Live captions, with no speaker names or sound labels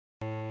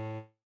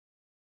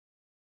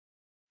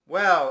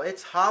Well,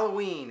 it's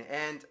Halloween,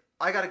 and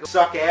I gotta go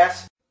suck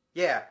ass.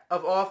 Yeah,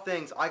 of all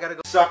things, I gotta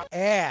go suck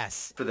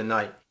ass for the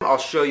night. I'll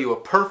show you a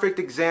perfect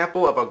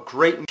example of a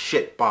great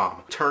shit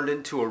bomb turned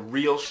into a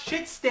real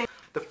shit stain.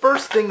 The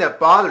first thing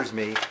that bothers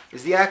me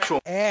is the actual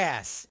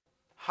ass.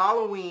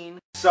 Halloween,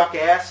 suck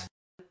ass.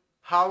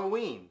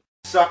 Halloween,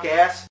 suck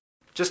ass.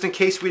 Just in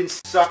case we didn't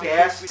suck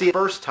ass the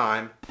first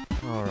time.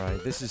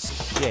 Alright, this is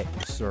shit,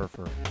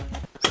 Surfer.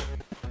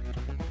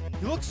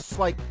 He looks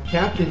like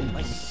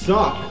Captain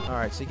Suck.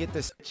 Alright, so you get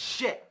this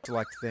Shit.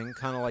 select thing,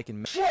 kind of like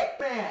in Shit,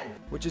 man.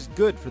 which is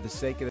good for the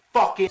sake of the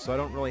Fucking. so I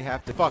don't really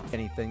have to fuck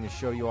anything to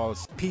show you all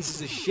this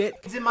pieces of shit.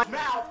 It's in my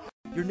mouth.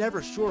 You're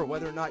never sure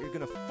whether or not you're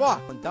gonna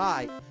fuck and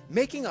die.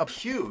 Making a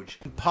huge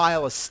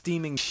pile of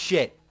steaming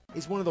shit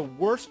is one of the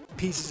worst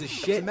pieces of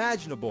shit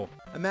imaginable.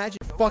 Imagine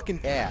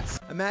fucking ass.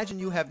 Imagine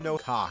you have no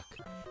cock.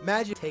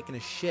 Imagine taking a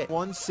shit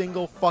one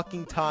single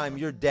fucking time,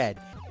 you're dead.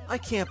 I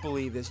can't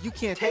believe this. You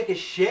can't Take a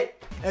shit.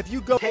 If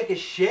you go Take a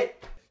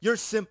shit. you're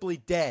simply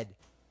dead.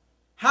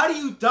 How do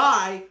you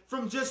die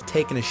from just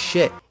Taking a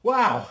shit.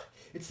 Wow,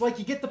 it's like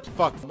you get the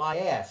Fuck my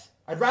ass.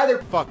 I'd rather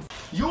fuck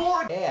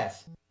your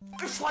ass.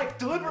 It's like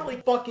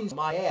deliberately fucking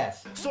my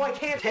ass, so I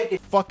can't take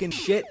it. fucking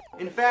shit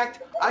In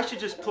fact, I should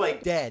just play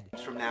dead.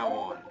 from now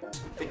on.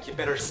 Think you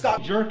better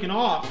stop jerking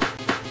off.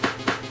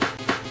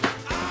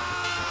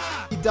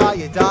 You die,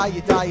 you die,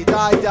 you die, you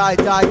die, die,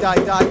 die, die,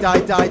 die, die,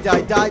 die,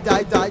 die, die,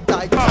 die, die,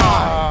 die,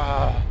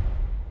 die.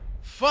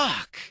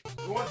 Fuck.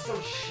 You want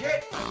some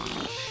shit?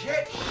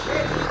 Shit,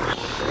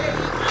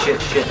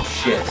 shit, shit,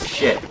 shit,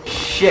 shit, shit,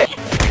 shit.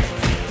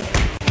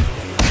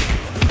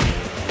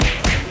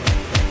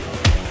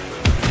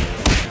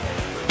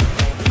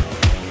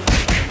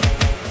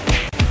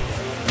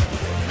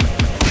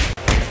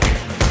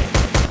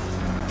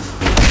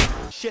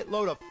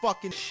 Shitload of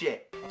fucking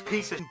Shit. A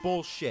piece of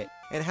bullshit.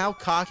 And how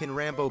cock can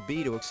Rambo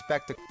be to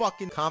expect a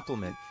fucking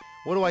compliment?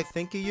 What do I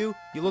think of you?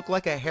 You look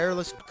like a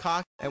hairless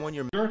cock, and when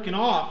you're jerking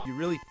off. you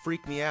really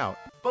freak me out.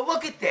 But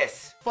look at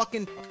this.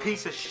 Fucking,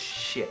 Piece of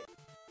shit.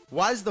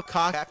 why does the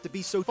cock have to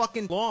be so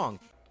fucking long?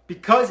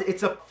 Because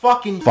it's a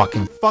fucking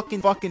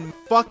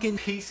Fucking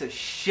piece of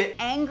shit.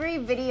 Angry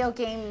video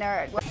game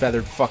nerd.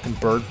 feathered fucking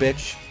bird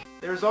bitch.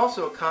 There's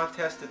also a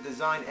contest to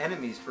design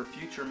enemies for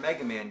future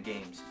Mega Man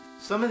games.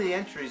 Some of the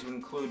entries would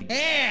include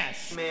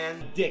Ass!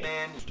 Man, Dick.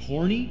 Man,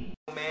 Horny?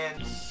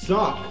 Man,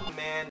 Suck.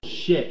 Man,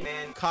 Shit.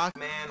 Man, Cock,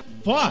 Man,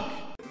 Fuck!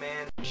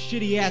 Man,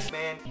 Shitty ass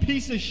Man,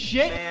 piece of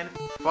shit! Man,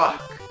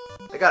 fuck.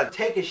 I gotta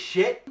take a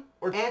shit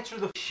or answer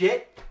the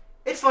shit.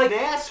 It's like an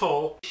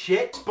asshole.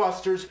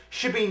 Shitbusters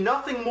should be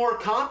nothing more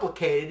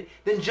complicated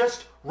than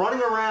just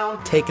running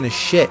around. taking a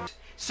shit.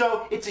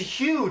 So it's a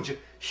huge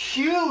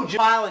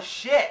pile of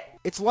shit.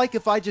 It's like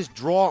if I just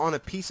draw on a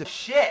piece of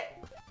Shit.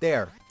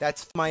 there,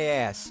 that's my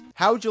ass.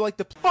 How would you like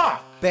to play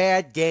Fuck.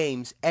 bad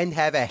games and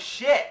have a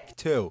Shit.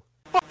 too?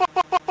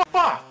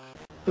 Fuck.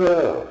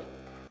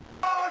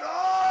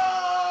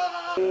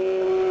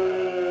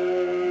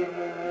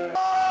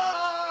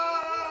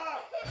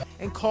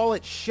 And call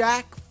it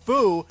Shaq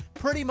Fu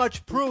pretty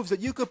much proves that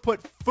you could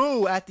put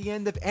foo at the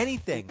end of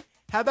anything.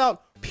 How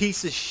about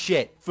piece of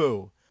shit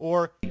foo?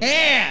 Or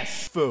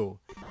Ass! foo?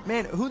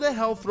 Man, who the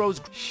hell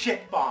throws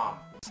Shit bomb.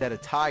 at a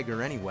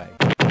tiger anyway?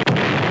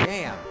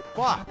 Damn.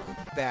 Fuck.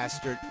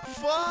 Bastard.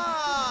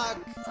 Fuck!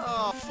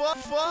 Oh,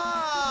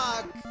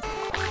 fuck!